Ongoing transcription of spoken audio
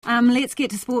Let's get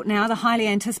to sport now. The highly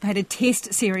anticipated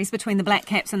Test series between the Black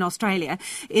Caps and Australia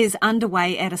is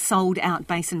underway at a sold-out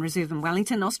Basin Reserve in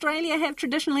Wellington. Australia have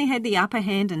traditionally had the upper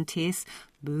hand in Tests.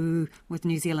 Boo, with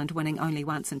New Zealand winning only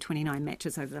once in 29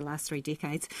 matches over the last 3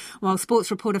 decades. While sports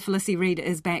reporter Felicity Reid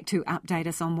is back to update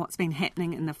us on what's been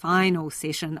happening in the final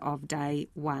session of day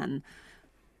 1.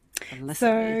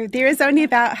 So there is only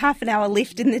about half an hour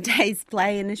left in the day's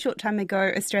play, and a short time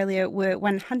ago Australia were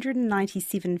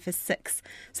 197 for 6.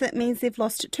 So that means they've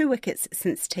lost 2 wickets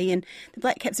since tea, and the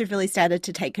Black Caps have really started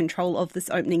to take control of this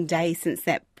opening day since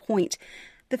that point.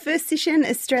 The first session,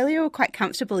 Australia were quite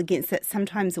comfortable against that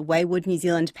sometimes wayward New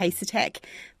Zealand pace attack.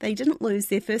 They didn't lose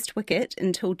their first wicket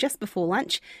until just before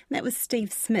lunch, and that was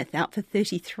Steve Smith out for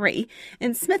 33.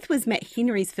 And Smith was Matt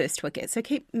Henry's first wicket, so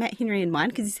keep Matt Henry in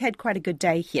mind because he's had quite a good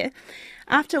day here.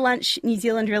 After lunch, New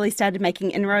Zealand really started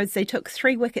making inroads. They took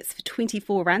 3 wickets for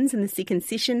 24 runs in the second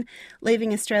session,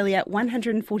 leaving Australia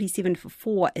 147 for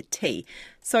 4 at tea.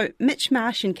 So Mitch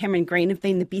Marsh and Cameron Green have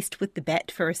been the best with the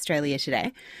bat for Australia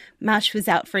today. Marsh was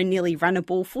out for a nearly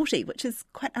run-a-ball 40, which is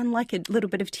quite unlike a little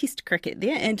bit of Test cricket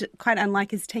there, and quite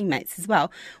unlike his teammates as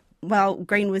well, while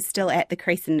Green was still at the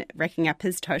crease and racking up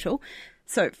his total.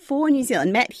 So for New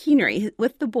Zealand, Matt Henry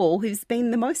with the ball, who's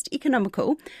been the most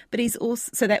economical, but he's also,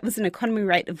 so that was an economy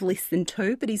rate of less than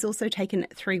 2, but he's also taken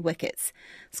 3 wickets.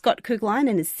 Scott Kuggeleijn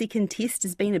in his second test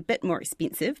has been a bit more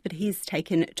expensive, but he's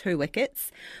taken 2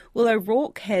 wickets. Will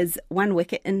O'Rourke has 1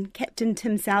 wicket, and captain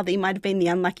Tim Southee might have been the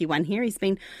unlucky one here. He's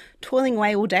been toiling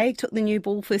away all day, took the new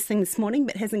ball first thing this morning,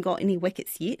 but hasn't got any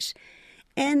wickets yet.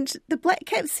 And the Black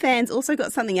Caps fans also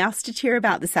got something else to cheer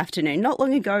about this afternoon. Not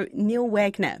long ago, Neil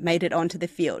Wagner made it onto the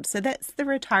field. So that's the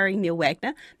retiring Neil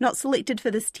Wagner, not selected for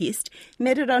this test. He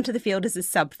made it onto the field as a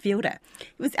sub-fielder.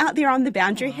 He was out there on the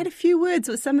boundary, had a few words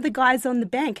with some of the guys on the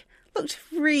bank. Looked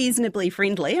reasonably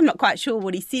friendly. I'm not quite sure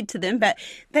what he said to them, but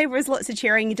there was lots of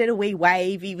cheering. He did a wee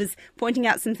wave. He was pointing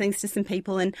out some things to some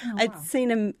people, and I'd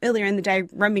seen him earlier in the day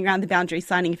roaming around the boundary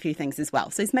signing a few things as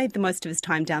well. So he's made the most of his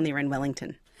time down there in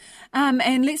Wellington.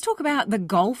 And let's talk about the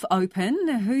Golf Open.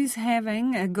 Who's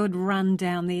having a good run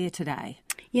down there today?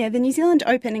 Yeah, the New Zealand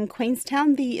Open in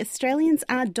Queenstown, the Australians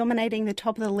are dominating the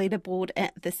top of the leaderboard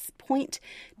at this point.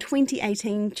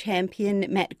 2018 champion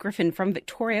Matt Griffin from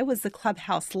Victoria was the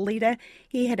clubhouse leader.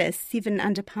 He had a 7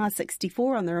 under par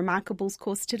 64 on the Remarkables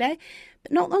course today.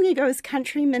 But not long ago, his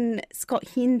countrymen Scott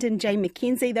Hend and Jay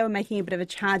McKenzie, they were making a bit of a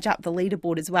charge up the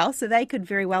leaderboard as well, so they could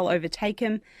very well overtake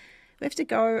him. We have to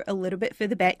go a little bit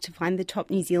further back to find the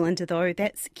top New Zealander, though.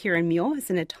 That's Kieran Muir,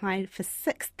 who's in a tie for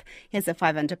 6th. He has a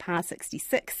 5 under par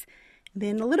 66.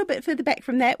 Then a little bit further back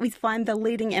from that, we find the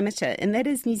leading amateur, and that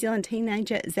is New Zealand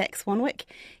teenager Zach Swanwick.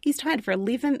 He's tied for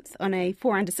 11th on a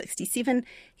 4 under 67.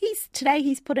 Today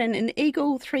he's put in an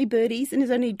eagle, 3 birdies, and has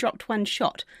only dropped 1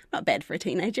 shot. Not bad for a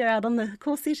teenager out on the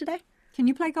course there today. Can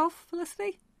you play golf,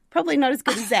 Felicity? Probably not as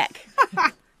good as Zach.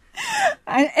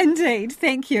 Indeed,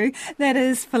 thank you. That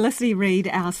is Felicity Reid,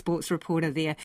 our sports reporter there.